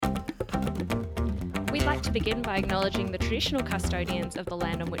like to begin by acknowledging the traditional custodians of the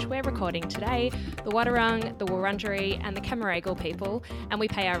land on which we're recording today, the Wadawurrung, the Wurundjeri and the Cammeraygal people, and we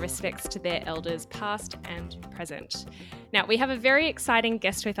pay our respects to their elders past and present. Now, we have a very exciting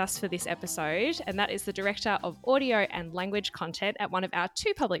guest with us for this episode, and that is the Director of Audio and Language Content at one of our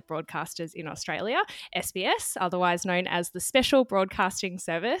two public broadcasters in Australia, SBS, otherwise known as the Special Broadcasting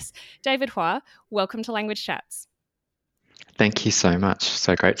Service. David Hua, welcome to Language Chats. Thank you so much.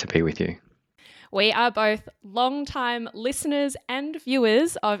 So great to be with you. We are both long-time listeners and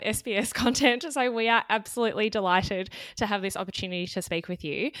viewers of SBS content, so we are absolutely delighted to have this opportunity to speak with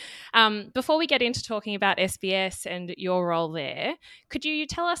you. Before we get into talking about SBS and your role there, could you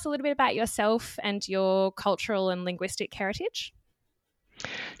tell us a little bit about yourself and your cultural and linguistic heritage?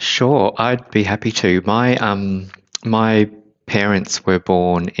 Sure, I'd be happy to. My parents were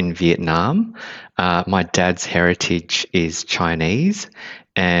born in Vietnam. My dad's heritage is Chinese,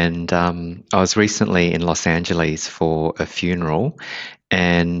 and I was recently in Los Angeles for a funeral,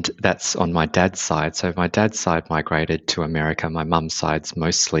 and that's on my dad's side. So my dad's side migrated to America. My mum's side's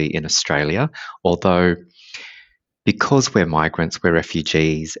mostly in Australia, although because we're migrants, we're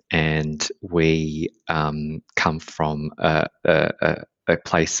refugees, and we come from a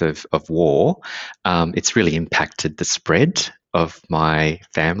place of war, it's really impacted the spread of my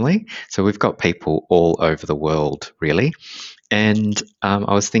family. So we've got people all over the world, really. And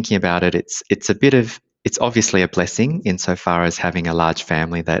I was thinking about it. It's obviously a blessing insofar as having a large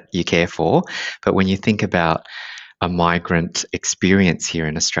family that you care for. But when you think about a migrant experience here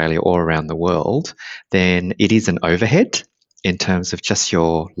in Australia or around the world, then it is an overhead in terms of just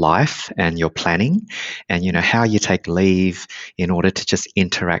your life and your planning and, you know, how you take leave in order to just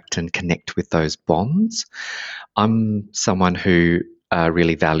interact and connect with those bonds. I'm someone who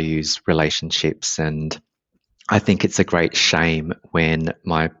really values relationships, and I think it's a great shame when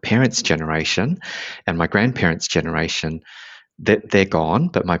my parents' generation and my grandparents' generation, they're gone,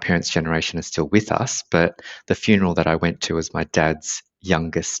 but my parents' generation is still with us. But the funeral that I went to was my dad's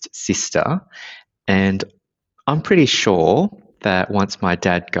youngest sister, and I'm pretty sure that once my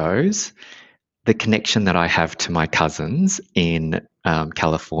dad goes, the connection that I have to my cousins in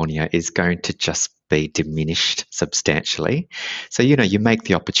California is going to just be diminished substantially. So, you know, you make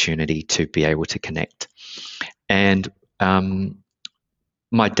the opportunity to be able to connect. And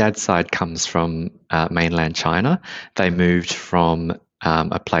my dad's side comes from mainland China. They moved from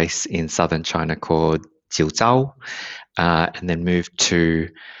a place in southern China called Jiuzhou, and then moved to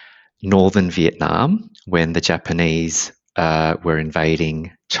northern Vietnam when the Japanese were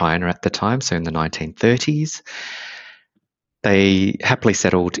invading China at the time, so in the 1930s. They happily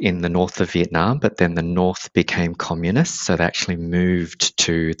settled in the north of Vietnam, but then the north became communist, so they actually moved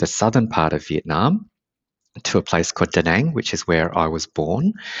to the southern part of Vietnam, to a place called Da Nang, which is where I was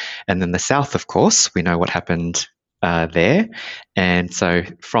born. And then the south, of course, we know what happened there. And so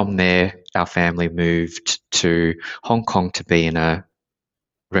from there, our family moved to Hong Kong to be in a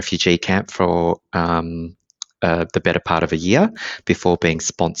refugee camp for the better part of a year before being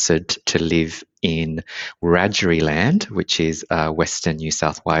sponsored to live in Wiradjuri land, which is Western New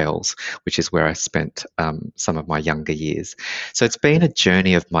South Wales, which is where I spent some of my younger years. So it's been a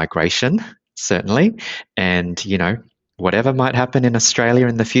journey of migration, certainly. And, you know, whatever might happen in Australia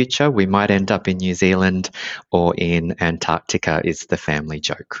in the future, we might end up in New Zealand or in Antarctica is the family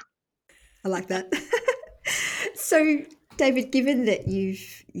joke. I like that. So, David, given that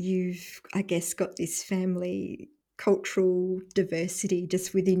you've I guess got this family cultural diversity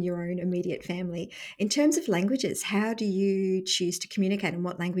just within your own immediate family, in terms of languages, how do you choose to communicate, and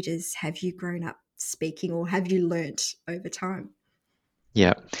what languages have you grown up speaking or have you learnt over time?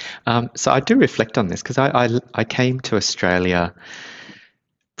 Yeah. So I do reflect on this because I came to Australia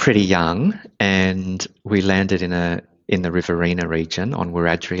pretty young, and we landed in the Riverina region on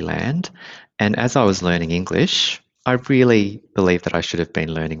Wiradjuri land. And as I was learning English, I really believe that I should have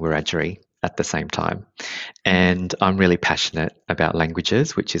been learning Wiradjuri at the same time. And I'm really passionate about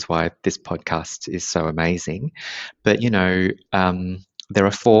languages, which is why this podcast is so amazing. But, you know, there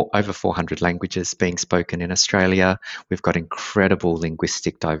are over 400 languages being spoken in Australia. We've got incredible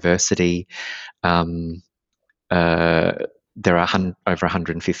linguistic diversity. There are over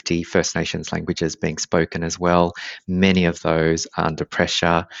 150 First Nations languages being spoken as well. Many of those are under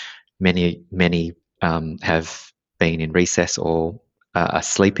pressure. Many have been in recess or are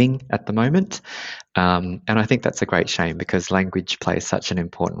sleeping at the moment. And I think that's a great shame because language plays such an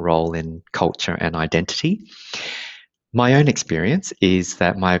important role in culture and identity. My own experience is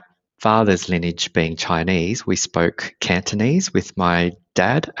that my father's lineage being Chinese, we spoke Cantonese with my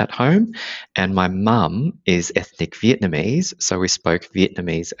dad at home, and my mum is ethnic Vietnamese, so we spoke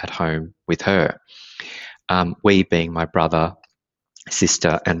Vietnamese at home with her. we being my brother,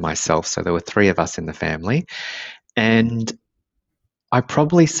 sister, and myself. So there were three of us in the family. And I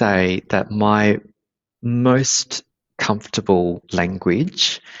probably say that my most comfortable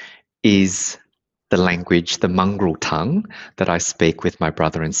language is the mongrel tongue that I speak with my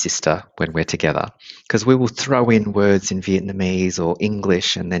brother and sister when we're together. Because we will throw in words in Vietnamese or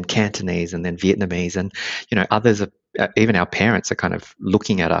English and then Cantonese and then Vietnamese. And, others, even our parents are kind of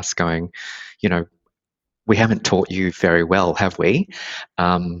looking at us going, we haven't taught you very well, have we?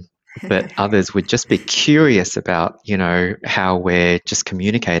 But others would just be curious about, how we're just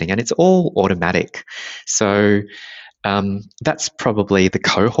communicating, and it's all automatic. So that's probably the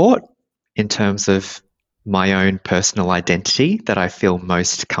cohort in terms of my own personal identity that I feel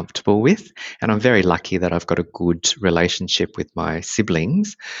most comfortable with. And I'm very lucky that I've got a good relationship with my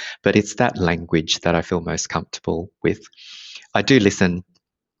siblings, but it's that language that I feel most comfortable with. I do listen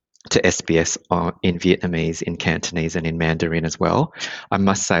to SBS in Vietnamese, in Cantonese, and in Mandarin as well. I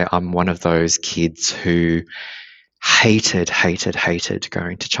must say I'm one of those kids who hated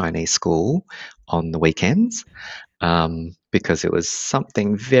going to Chinese school on the weekends because it was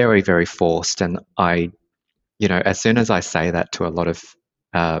something very, very forced. And as soon as I say that to a lot of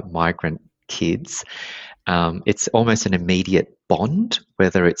migrant kids, it's almost an immediate bond,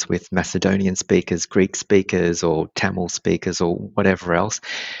 whether it's with Macedonian speakers, Greek speakers, or Tamil speakers, or whatever else.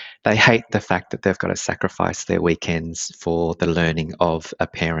 They hate the fact that they've got to sacrifice their weekends for the learning of a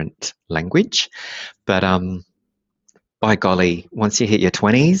parent language. But by golly, once you hit your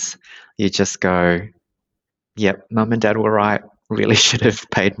 20s, you just go, yep, mum and dad were right. Really should have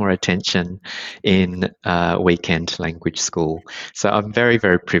paid more attention in weekend language school. So I'm very,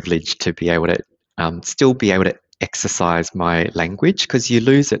 very privileged to be able to still be able to exercise my language, because you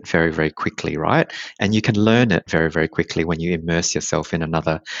lose it very, very quickly, right? And you can learn it very, very quickly when you immerse yourself in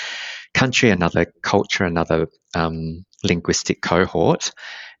another country, another culture, another linguistic cohort.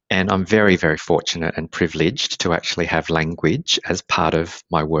 And I'm very, very fortunate and privileged to actually have language as part of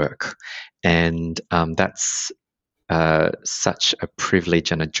my work. And that's such a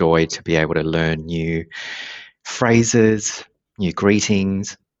privilege and a joy to be able to learn new phrases, new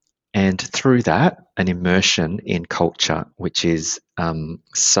greetings, and through that, an immersion in culture, which is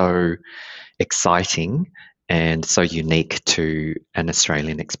so exciting and so unique to an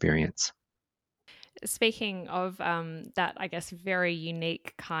Australian experience. Speaking of that, I guess, very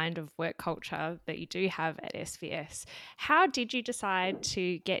unique kind of work culture that you do have at SBS, how did you decide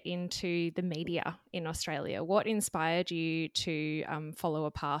to get into the media in Australia? What inspired you to follow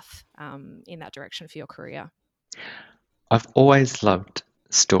a path in that direction for your career? I've always loved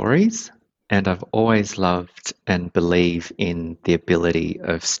stories, and I've always loved and believe in the ability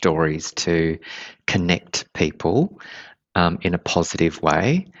of stories to connect people in a positive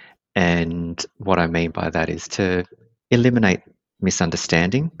way. And what I mean by that is to eliminate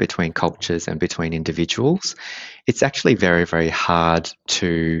misunderstanding between cultures and between individuals. It's actually very, very hard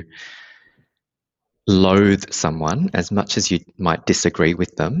to loathe someone as much as you might disagree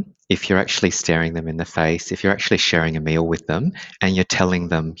with them if you're actually staring them in the face, if you're actually sharing a meal with them and you're telling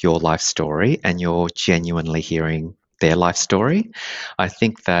them your life story and you're genuinely hearing their life story. I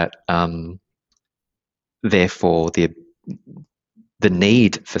think that therefore the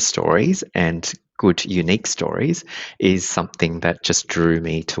need for stories and good, unique stories is something that just drew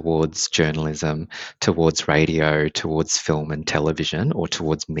me towards journalism, towards radio, towards film and television, or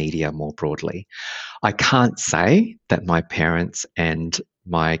towards media more broadly. I can't say that my parents and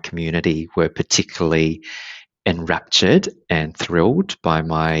my community were particularly enraptured and thrilled by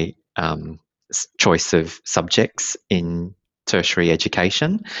my choice of subjects in tertiary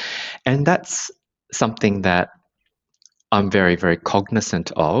education. And that's something that I'm very, very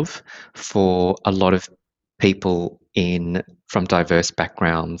cognizant of for a lot of people from diverse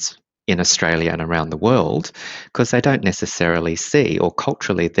backgrounds in Australia and around the world, because they don't necessarily see, or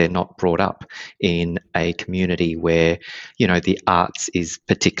culturally they're not brought up in a community where, the arts is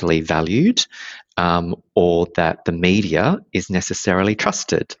particularly valued, or that the media is necessarily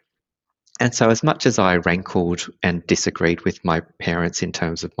trusted. And so as much as I rankled and disagreed with my parents in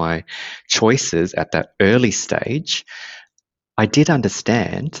terms of my choices at that early stage, I did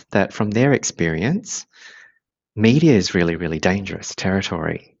understand that from their experience, media is really, really dangerous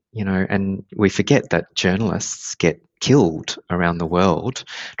territory, and we forget that journalists get killed around the world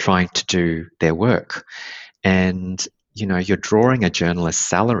trying to do their work. And, you're drawing a journalist's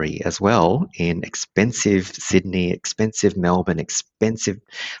salary as well in expensive Sydney, expensive Melbourne, expensive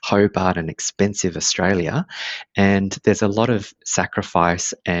Hobart, and expensive Australia. And there's a lot of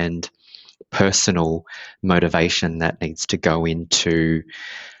sacrifice and personal motivation that needs to go into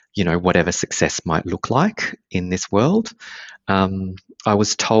whatever success might look like in this world. I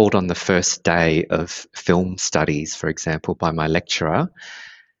was told on the first day of film studies, for example, by my lecturer,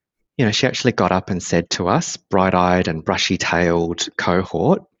 she actually got up and said to us, bright-eyed and bushy-tailed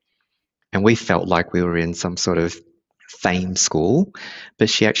cohort, and we felt like we were in some sort of fame school, but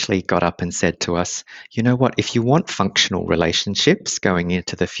she actually got up and said to us, you know what, if you want functional relationships going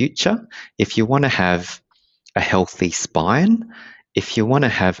into the future, if you want to have a healthy spine, if you want to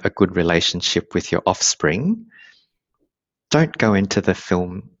have a good relationship with your offspring, don't go into the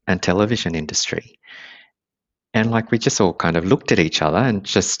film and television industry. And we just all kind of looked at each other and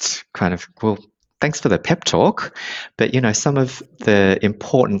just kind of, well, thanks for the pep talk. But, some of the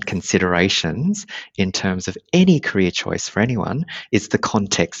important considerations in terms of any career choice for anyone is the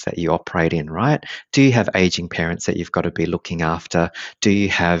context that you operate in, right? Do you have aging parents that you've got to be looking after? Do you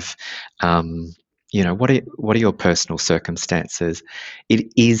have, what are your personal circumstances?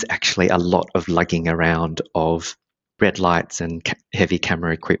 It is actually a lot of lugging around of red lights and heavy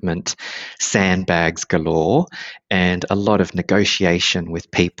camera equipment, sandbags galore, and a lot of negotiation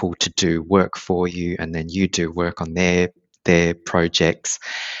with people to do work for you, and then you do work on their projects,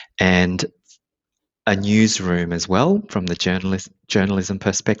 and a newsroom as well from the journalism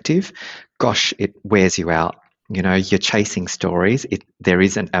perspective. Gosh, it wears you out. You're chasing stories. There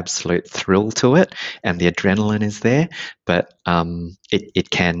is an absolute thrill to it, and the adrenaline is there, but it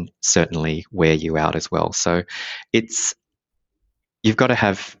can certainly wear you out as well. So you've got to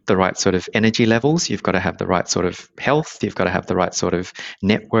have the right sort of energy levels. You've got to have the right sort of health. You've got to have the right sort of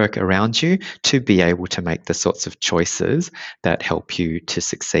network around you to be able to make the sorts of choices that help you to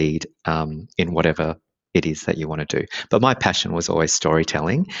succeed in whatever it is that you want to do. But my passion was always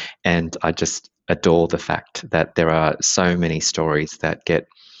storytelling, and I just adore the fact that there are so many stories that get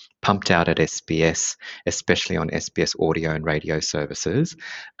pumped out at SBS, especially on SBS audio and radio services,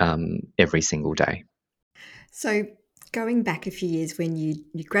 every single day. So going back a few years when you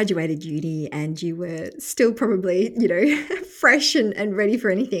graduated uni and you were still probably, fresh and ready for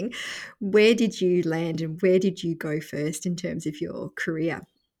anything, where did you land and where did you go first in terms of your career?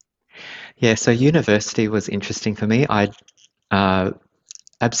 Yeah, so university was interesting for me. I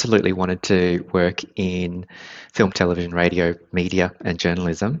absolutely wanted to work in film, television, radio, media, and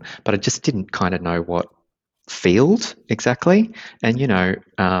journalism, but I just didn't kind of know what field exactly. And,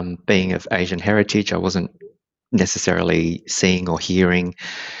 being of Asian heritage, I wasn't necessarily seeing or hearing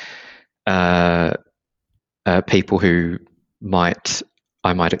people who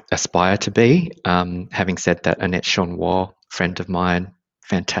I might aspire to be. Having said that, Annette Chonwa, friend of mine,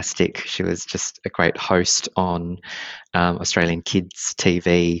 fantastic. She was just a great host on Australian kids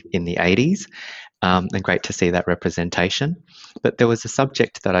TV in the 80s, and great to see that representation. But there was a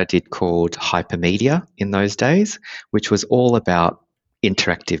subject that I did called hypermedia in those days, which was all about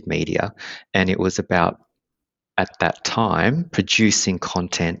interactive media, and it was about, at that time, producing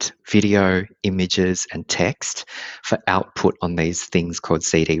content, video, images, and text for output on these things called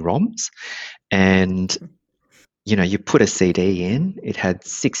CD-ROMs. And, you put a CD in, it had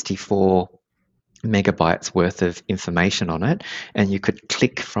 64 megabytes worth of information on it, and you could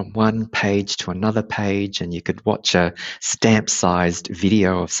click from one page to another page, and you could watch a stamp-sized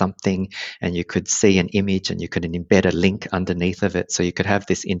video of something, and you could see an image, and you could embed a link underneath of it, so you could have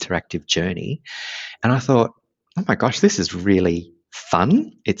this interactive journey. And I thought, oh my gosh, this is really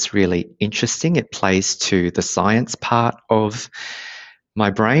fun. It's really interesting. It plays to the science part of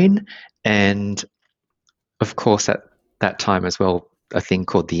my brain. And of course, at that time as well, a thing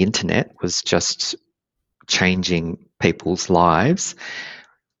called the internet was just changing people's lives.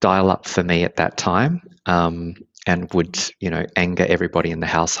 Dial up for me at that time, and would, anger everybody in the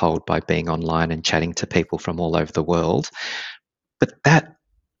household by being online and chatting to people from all over the world. But that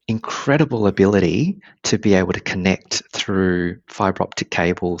incredible ability to be able to connect through fibre optic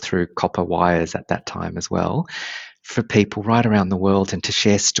cable, through copper wires at that time as well, for people right around the world, and to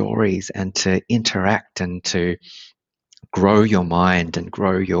share stories and to interact and to grow your mind and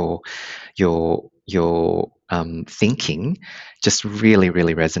grow your thinking, just really,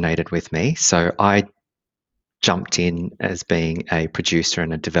 really resonated with me. So I jumped in as being a producer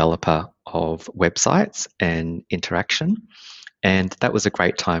and a developer of websites and interaction. And that was a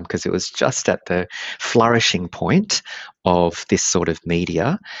great time because it was just at the flourishing point of this sort of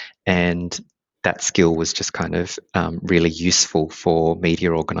media, and that skill was just kind of really useful for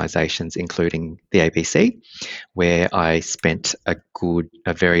media organisations, including the ABC, where I spent a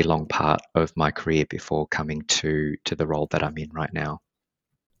very long part of my career before coming to the role that I'm in right now.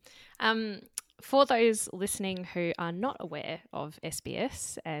 For those listening who are not aware of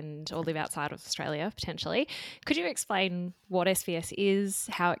SBS and or live outside of Australia potentially, could you explain what SBS is,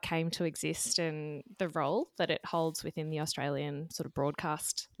 how it came to exist, and the role that it holds within the Australian sort of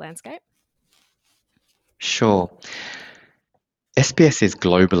broadcast landscape? Sure. SBS is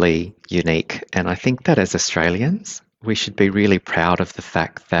globally unique, and I think that as Australians, we should be really proud of the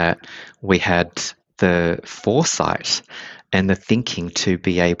fact that we had the foresight and the thinking to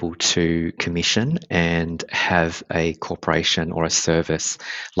be able to commission and have a corporation or a service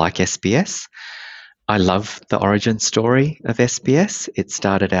like SBS. I love the origin story of SBS. It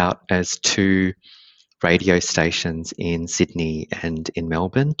started out as two radio stations in Sydney and in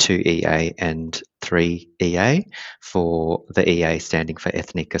Melbourne, 2EA and 3EA, for the EA standing for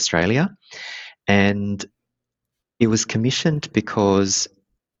Ethnic Australia. And it was commissioned because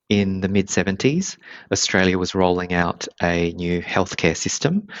in the mid-70s, Australia was rolling out a new healthcare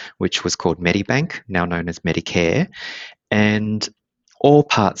system, which was called Medibank, now known as Medicare. And all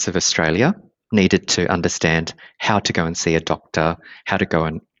parts of Australia needed to understand how to go and see a doctor, how to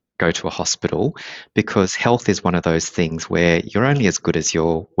go to a hospital, because health is one of those things where you're only as good as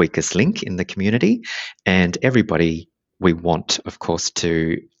your weakest link in the community, and everybody, we want, of course,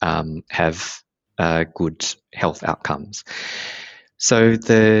 to have good health outcomes. So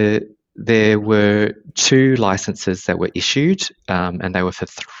there were two licenses that were issued, and they were for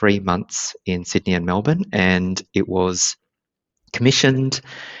 3 months in Sydney and Melbourne, and it was commissioned.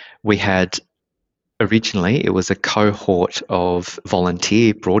 We had originally, it was a cohort of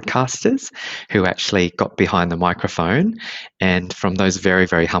volunteer broadcasters who actually got behind the microphone, and from those very,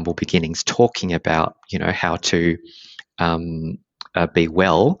 very humble beginnings, talking about, how to be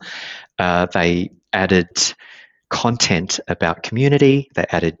well, they added content about community, they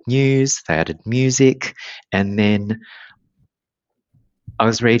added news, they added music, and then I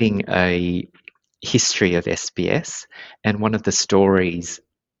was reading a history of SBS, and one of the stories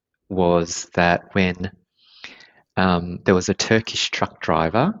was that when there was a Turkish truck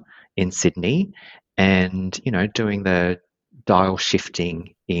driver in Sydney and, doing the dial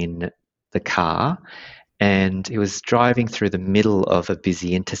shifting in the car, and he was driving through the middle of a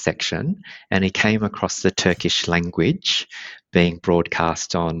busy intersection, and he came across the Turkish language being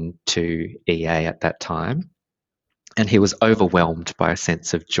broadcast on to EA at that time, and he was overwhelmed by a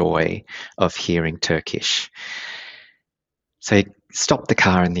sense of joy of hearing Turkish. So he stopped the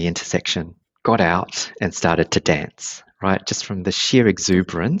car in the intersection, got out, and started to dance, right? Just from the sheer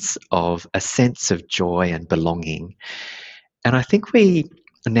exuberance of a sense of joy and belonging. And I think we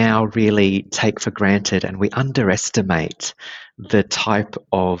now really take for granted and we underestimate the type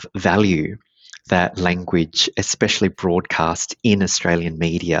of value that language, especially broadcast in Australian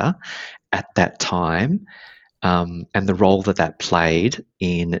media at that time, and the role that played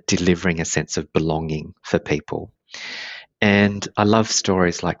in delivering a sense of belonging for people. And I love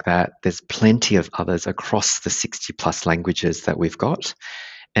stories like that. There's plenty of others across the 60 plus languages that we've got.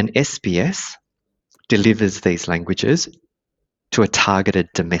 And SBS delivers these languages to a targeted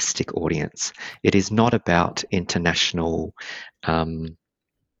domestic audience. It is not about international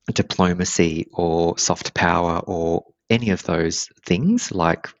diplomacy or soft power or any of those things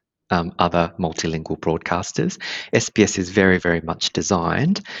like other multilingual broadcasters. SBS is very, very much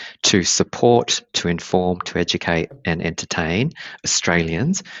designed to support, to inform, to educate and entertain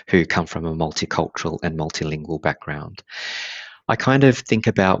Australians who come from a multicultural and multilingual background. I kind of think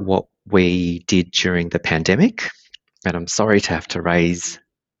about what we did during the pandemic, and I'm sorry to have to raise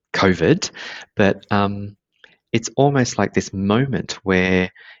COVID, but it's almost like this moment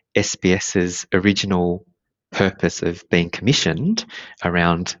where SBS's original purpose of being commissioned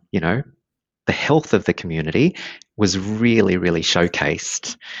around, the health of the community was really, really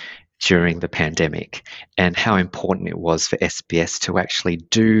showcased during the pandemic, and how important it was for SBS to actually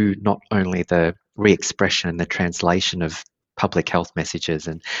do not only the re-expression and the translation of public health messages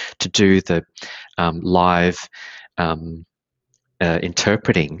and to do the live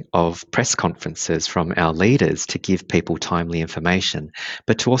interpreting of press conferences from our leaders to give people timely information,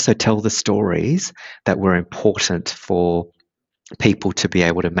 but to also tell the stories that were important for people to be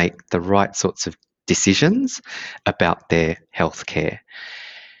able to make the right sorts of decisions about their healthcare.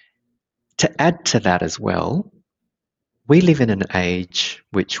 To add to that as well, we live in an age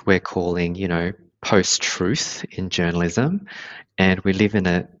which we're calling, post-truth in journalism, and we live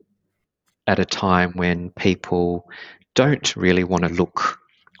at a time when people don't really want to look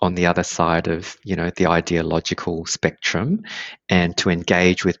on the other side of, the ideological spectrum and to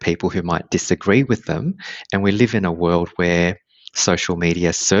engage with people who might disagree with them. And we live in a world where social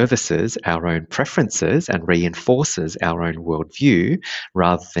media services our own preferences and reinforces our own worldview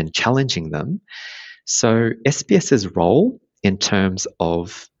rather than challenging them. So SBS's role in terms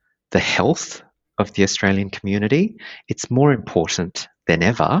of the health of the Australian community, it's more important than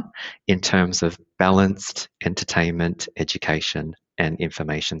ever in terms of balanced entertainment, education, and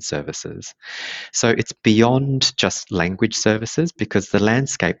information services. So it's beyond just language services, because the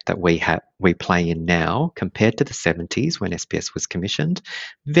landscape that we play in now compared to the 70s when SBS was commissioned,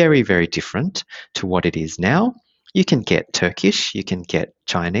 very, very different to what it is now. You can get Turkish, you can get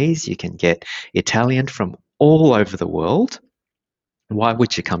Chinese, you can get Italian from all over the world. Why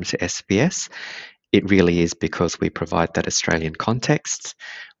would you come to SBS? It really is because we provide that Australian context.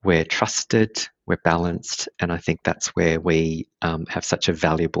 We're trusted, we're balanced, and I think that's where we have such a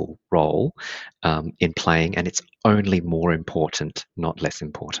valuable role in playing, and it's only more important, not less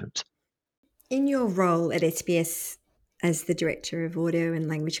important. In your role at SBS as the Director of Audio and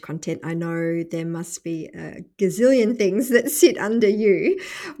Language Content, I know there must be a gazillion things that sit under you.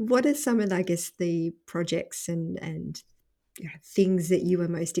 What are some of, I guess, the projects and things that you are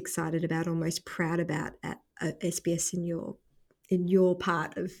most excited about or most proud about at SBS in your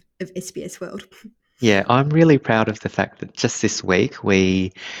part of SBS world? Yeah, I'm really proud of the fact that just this week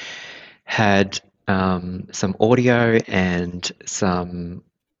we had some audio and some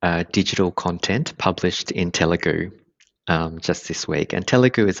digital content published in Telugu just this week. And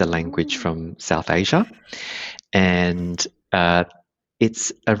Telugu is a language from South Asia, and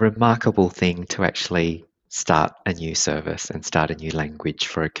it's a remarkable thing to actually start a new service and start a new language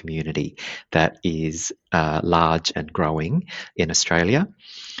for a community that is large and growing in Australia.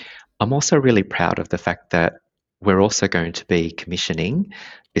 I'm also really proud of the fact that we're also going to be commissioning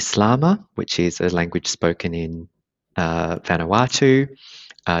Bislama, which is a language spoken in Vanuatu,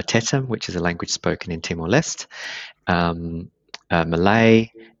 Tetum, which is a language spoken in Timor-Leste, Malay,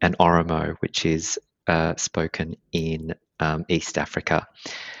 and Oromo, which is spoken in East Africa.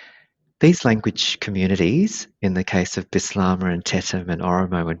 These language communities, in the case of Bislama and Tetum and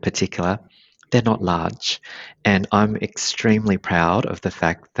Oromo in particular, they're not large. And I'm extremely proud of the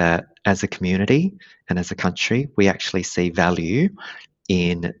fact that as a community and as a country, we actually see value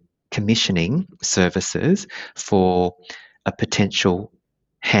in commissioning services for a potential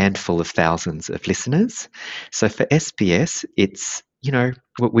handful of thousands of listeners. So for SBS, it's,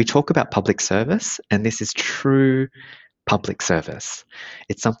 we talk about public service, and this is true public service.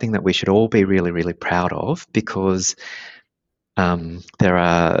 It's something that we should all be really, really proud of, because there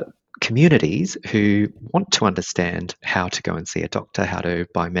are communities who want to understand how to go and see a doctor, how to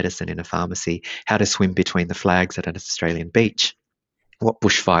buy medicine in a pharmacy, how to swim between the flags at an Australian beach, what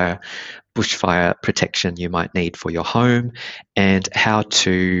bushfire protection you might need for your home, and how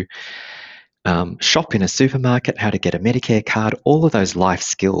to shop in a supermarket, how to get a Medicare card. All of those life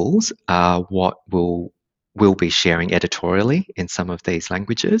skills are what we'll be sharing editorially in some of these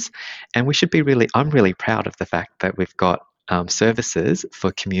languages. And I'm really proud of the fact that we've got services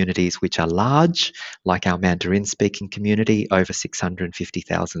for communities which are large, like our Mandarin speaking community, over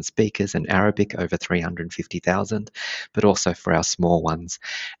 650,000 speakers, and Arabic, over 350,000, but also for our small ones.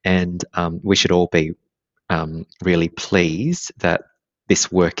 And we should all be really pleased that this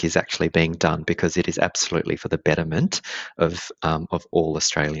work is actually being done, because it is absolutely for the betterment of all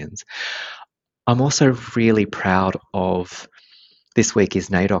Australians. I'm also really proud of, this week is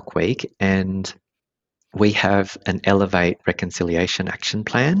NAIDOC week, and we have an Elevate Reconciliation Action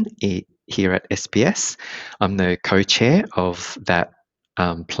Plan here at SBS. I'm the co-chair of that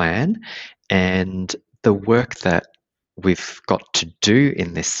plan, and the work that we've got to do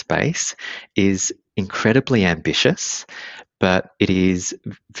in this space is incredibly ambitious, but it is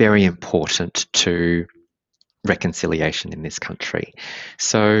very important to reconciliation in this country.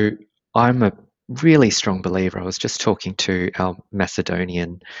 So I'm a really strong believer. I was just talking to our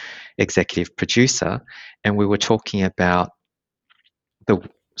Macedonian executive producer, and we were talking about the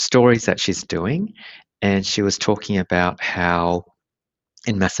stories that she's doing, and she was talking about how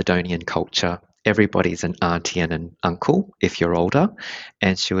in Macedonian culture everybody's an auntie and an uncle if you're older,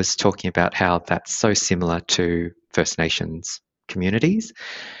 and she was talking about how that's so similar to First Nations communities.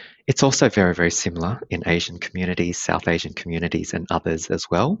 It's also very, very similar in Asian communities, South Asian communities, and others as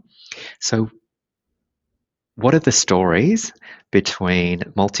well. So what are the stories between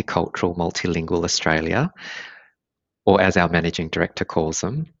multicultural, multilingual Australia, or as our managing director calls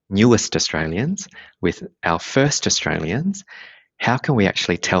them, newest Australians, with our first Australians? How can we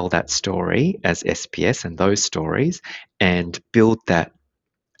actually tell that story as SBS and those stories, and build that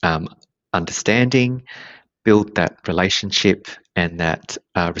understanding, build that relationship and that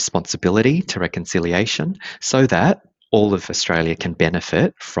responsibility to reconciliation, so that all of Australia can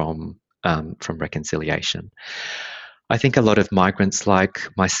benefit from reconciliation. I think a lot of migrants like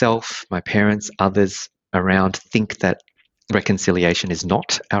myself, my parents, others around think that reconciliation is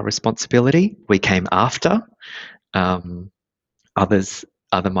not our responsibility. We came after um,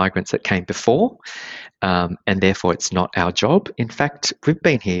 other migrants that came before, and therefore it's not our job. In fact, we've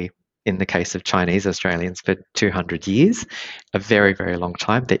been here in the case of Chinese Australians for 200 years, a very, very long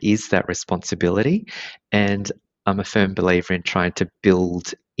time. There is that responsibility, and I'm a firm believer in trying to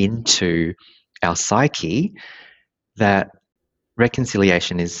build into our psyche that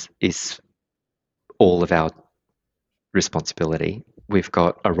reconciliation is all of our responsibility. We've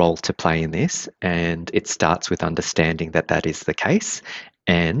got a role to play in this, and it starts with understanding that that is the case,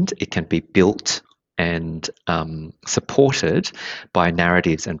 and it can be built and supported by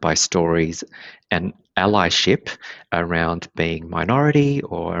narratives and by stories and allyship around being minority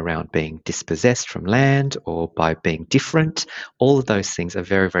or around being dispossessed from land or by being different. All of those things are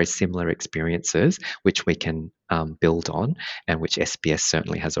very, very similar experiences which we can build on, and which SBS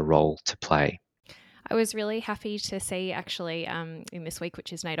certainly has a role to play. I was really happy to see actually in this week,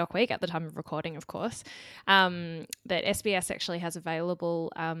 which is NAIDOC week at the time of recording, of course, that SBS actually has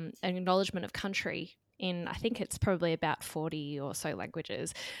available an acknowledgement of country in, I think it's probably about 40 or so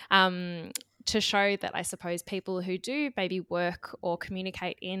languages, to show that I suppose people who do maybe work or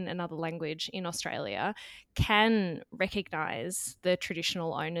communicate in another language in Australia can recognise the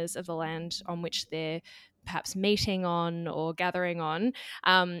traditional owners of the land on which they're perhaps meeting on or gathering on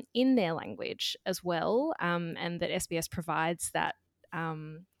in their language as well, and that SBS provides that.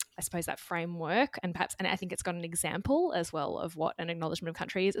 I suppose that framework, and perhaps, and I think it's got an example as well of what an acknowledgement of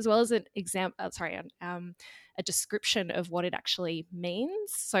country is, as well as an a description of what it actually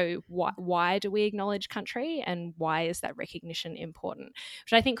means. So, why do we acknowledge country, and why is that recognition important?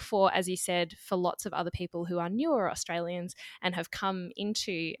 Which I think, for, as you said, for lots of other people who are newer Australians and have come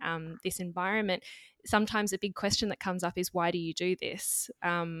into this environment, sometimes a big question that comes up is, why do you do this?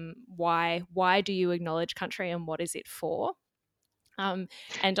 Why do you acknowledge country, and what is it for? And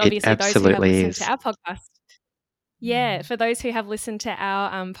obviously, those who have listened to our podcast, for those who have listened to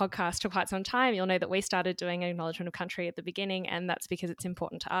our podcast for quite some time, you'll know that we started doing acknowledgement of country at the beginning, and that's because it's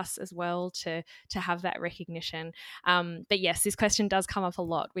important to us as well to have that recognition. But yes, this question does come up a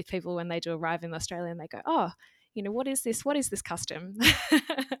lot with people when they do arrive in Australia, and they go, "Oh, what is this? What is this custom?"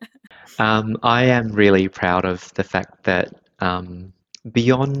 I am really proud of the fact that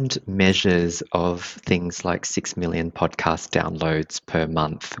beyond measures of things like 6 million podcast downloads per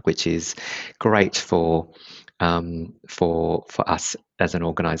month, which is great for us as an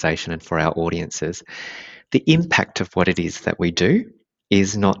organisation and for our audiences, the impact of what it is that we do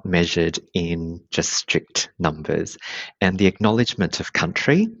is not measured in just strict numbers. And the acknowledgement of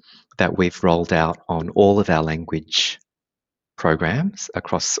country that we've rolled out on all of our language programs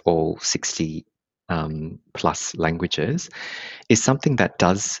across all 60 plus languages is something that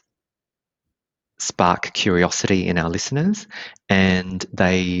does spark curiosity in our listeners, and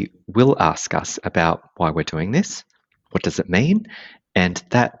they will ask us about why we're doing this, what does it mean, and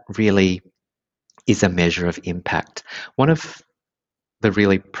that really is a measure of impact. One of the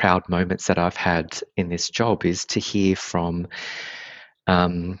really proud moments that I've had in this job is to hear from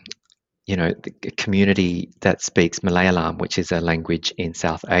the community that speaks Malayalam, which is a language in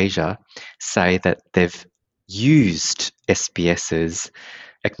South Asia, say that they've used SBS's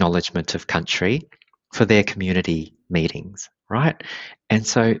acknowledgement of country for their community meetings, right? And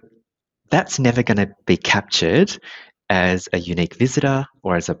so that's never going to be captured as a unique visitor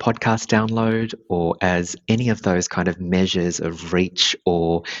or as a podcast download or as any of those kind of measures of reach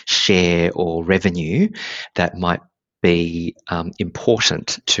or share or revenue that might be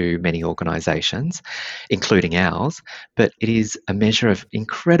important to many organisations, including ours, but it is a measure of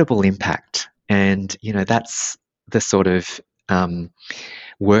incredible impact. And, that's the sort of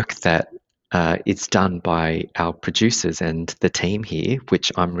work that is done by our producers and the team here,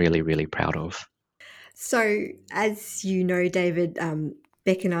 which I'm really, really proud of. So, as you know, David,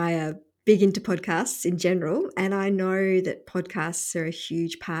 Beck and I are big into podcasts in general, and I know that podcasts are a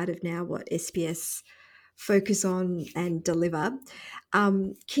huge part of now what SBS focus on and deliver.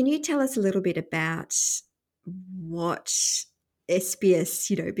 Can you tell us a little bit about what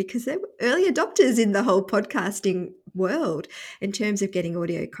SBS, because they're early adopters in the whole podcasting world in terms of getting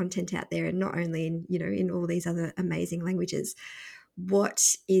audio content out there, and not only in all these other amazing languages.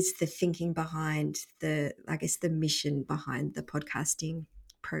 What is the thinking behind the mission behind the podcasting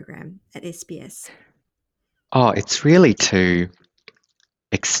program at SBS? Oh, it's really to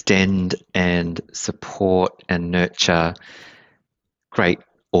extend and support and nurture great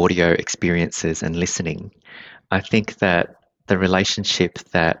audio experiences and listening. I think that the relationship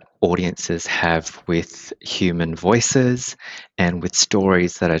that audiences have with human voices and with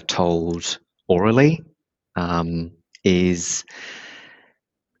stories that are told orally um, is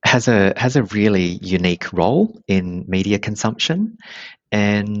has a really unique role in media consumption.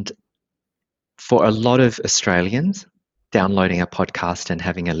 And for a lot of Australians, downloading a podcast and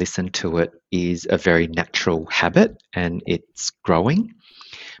having a listen to it is a very natural habit and it's growing.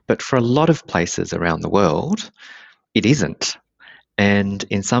 But for a lot of places around the world, it isn't. And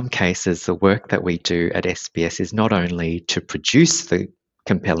in some cases, the work that we do at SBS is not only to produce the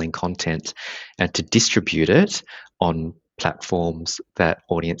compelling content and to distribute it on platforms that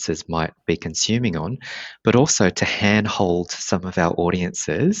audiences might be consuming on, but also to handhold some of our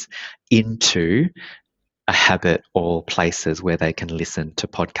audiences into a habit or places where they can listen to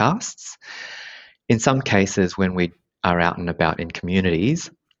podcasts. In some cases, when we are out and about in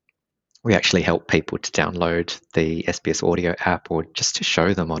communities, we actually help people to download the SBS Audio app or just to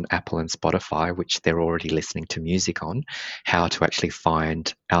show them on Apple and Spotify, which they're already listening to music on, how to actually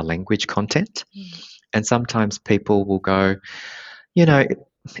find our language content. And sometimes people will go,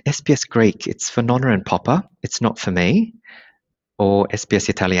 SBS Greek, it's for Nonna and Papa, it's not for me. Or SBS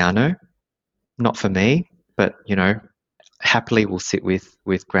Italiano, not for me, but, happily will sit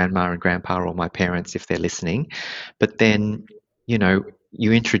with grandma and grandpa or my parents if they're listening. But then,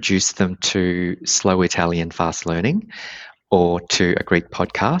 you introduce them to slow Italian fast learning or to a Greek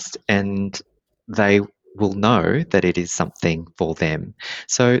podcast, and they will know that it is something for them.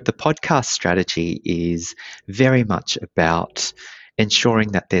 So the podcast strategy is very much about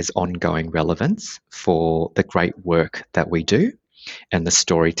ensuring that there's ongoing relevance for the great work that we do and the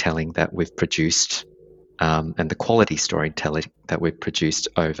storytelling that we've produced and the quality storytelling that we've produced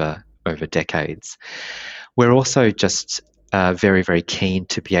over decades. We're also just very, very keen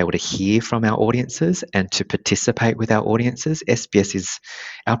to be able to hear from our audiences and to participate with our audiences.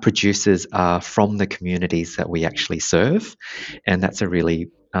 Our producers are from the communities that we actually serve, and that's a really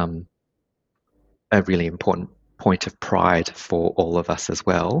important point of pride for all of us as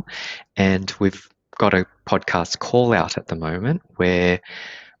well. And we've got a podcast call out at the moment where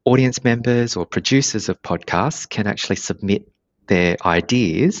audience members or producers of podcasts can actually submit their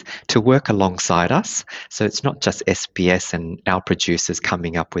ideas to work alongside us. So it's not just SBS and our producers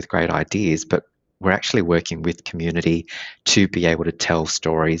coming up with great ideas, but we're actually working with community to be able to tell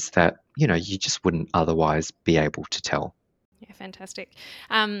stories that, you just wouldn't otherwise be able to tell. Yeah, fantastic.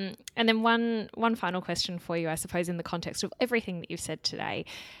 And then one final question for you, I suppose, in the context of everything that you've said today.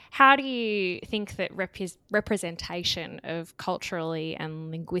 How do you think that representation of culturally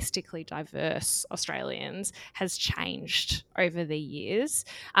and linguistically diverse Australians has changed over the years?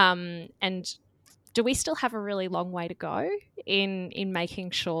 And do we still have a really long way to go in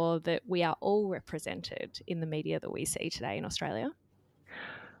making sure that we are all represented in the media that we see today in Australia?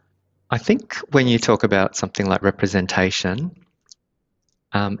 I think when you talk about something like representation,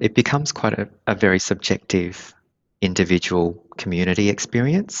 it becomes quite a very subjective individual community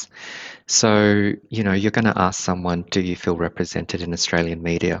experience. So, you're going to ask someone, do you feel represented in Australian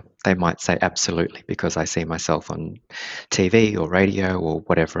media? They might say, absolutely, because I see myself on TV or radio or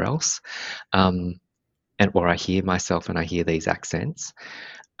whatever else. Or I hear myself and I hear these accents.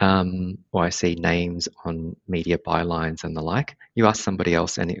 Or I see names on media bylines and the like. You ask somebody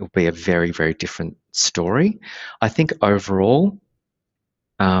else and it will be a very, very different story. I think overall,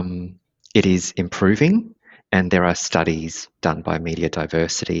 it is improving, and there are studies done by Media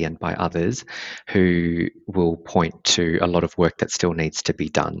Diversity and by others who will point to a lot of work that still needs to be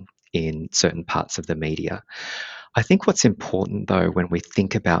done in certain parts of the media. I think what's important, though, when we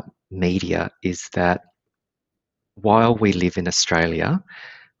think about media is that while we live in Australia,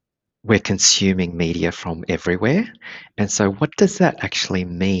 we're consuming media from everywhere. And so what does that actually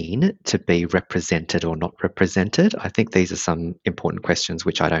mean to be represented or not represented? I think these are some important questions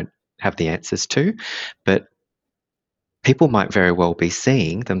which I don't have the answers to, but people might very well be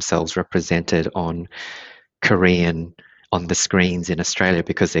seeing themselves represented on the screens in Australia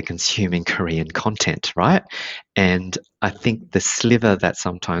because they're consuming Korean content, right? And I think the sliver that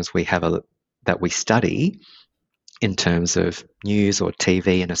sometimes we have that we study in terms of news or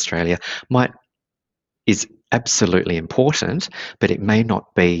TV in Australia is absolutely important, but it may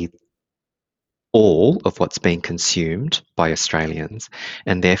not be all of what's being consumed by Australians.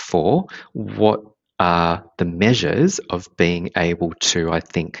 And therefore, what are the measures of being able to, I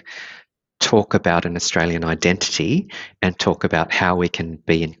think, talk about an Australian identity and talk about how we can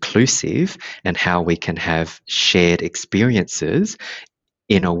be inclusive and how we can have shared experiences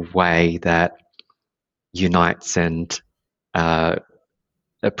in a way that unites and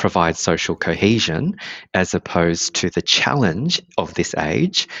provide social cohesion, as opposed to the challenge of this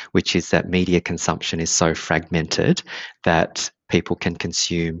age, which is that media consumption is so fragmented that people can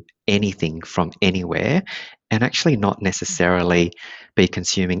consume anything from anywhere and actually not necessarily be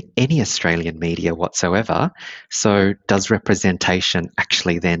consuming any Australian media whatsoever. So does representation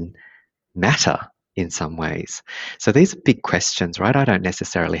actually then matter in some ways? So these are big questions, right? I don't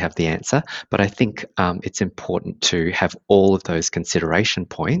necessarily have the answer, but I think it's important to have all of those consideration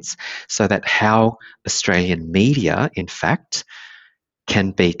points so that how Australian media, in fact,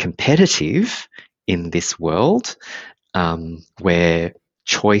 can be competitive in this world where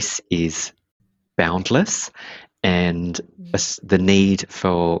choice is boundless and the need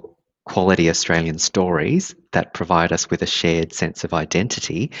for quality Australian stories that provide us with a shared sense of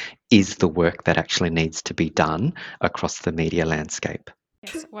identity is the work that actually needs to be done across the media landscape.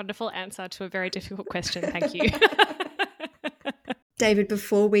 Yes, wonderful answer to a very difficult question. Thank you. David,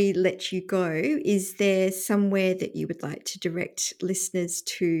 before we let you go, is there somewhere that you would like to direct listeners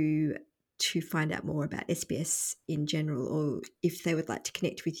to find out more about SBS in general, or if they would like to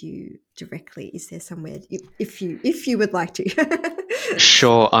connect with you directly? Is there somewhere if you would like to?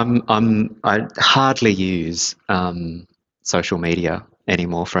 Sure. I hardly use social media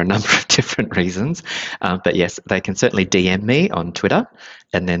anymore for a number of different reasons. But yes, they can certainly DM me on Twitter,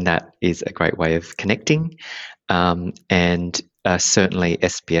 and then that is a great way of connecting. And certainly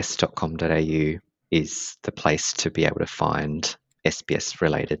sbs.com.au is the place to be able to find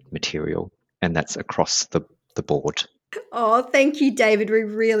SBS-related material, and that's across the board. Oh, thank you, David. We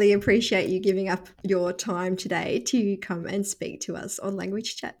really appreciate you giving up your time today to come and speak to us on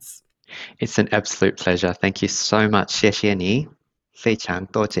Language Chats. It's an absolute pleasure. Thank you so much. 谢谢你，非常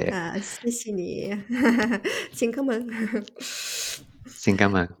多谢。谢谢你，请come on。请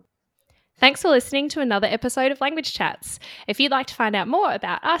come on。 Thanks for listening to another episode of Language Chats. If you'd like to find out more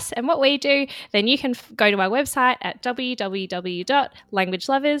about us and what we do, then you can go to our website at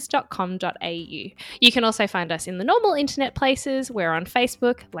www.languagelovers.com.au. You can also find us in the normal internet places. We're on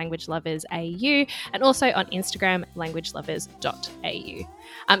Facebook, Language Lovers AU, and also on Instagram, languagelovers.au.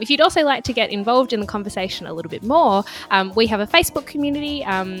 If you'd also like to get involved in the conversation a little bit more, we have a Facebook community,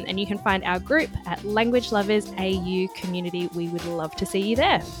 and you can find our group at Language Lovers AU Community. We would love to see you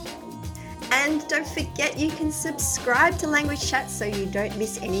there. And don't forget, you can subscribe to Language Chats so you don't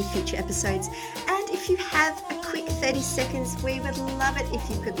miss any future episodes. And if you have a quick 30 seconds, we would love it if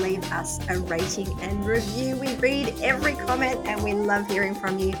you could leave us a rating and review. We read every comment and we love hearing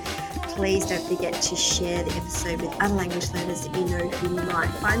from you. Please don't forget to share the episode with other language learners that you know who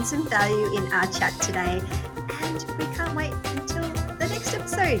might find some value in our chat today. And we can't wait until the next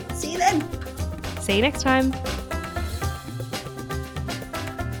episode. See you then. See you next time.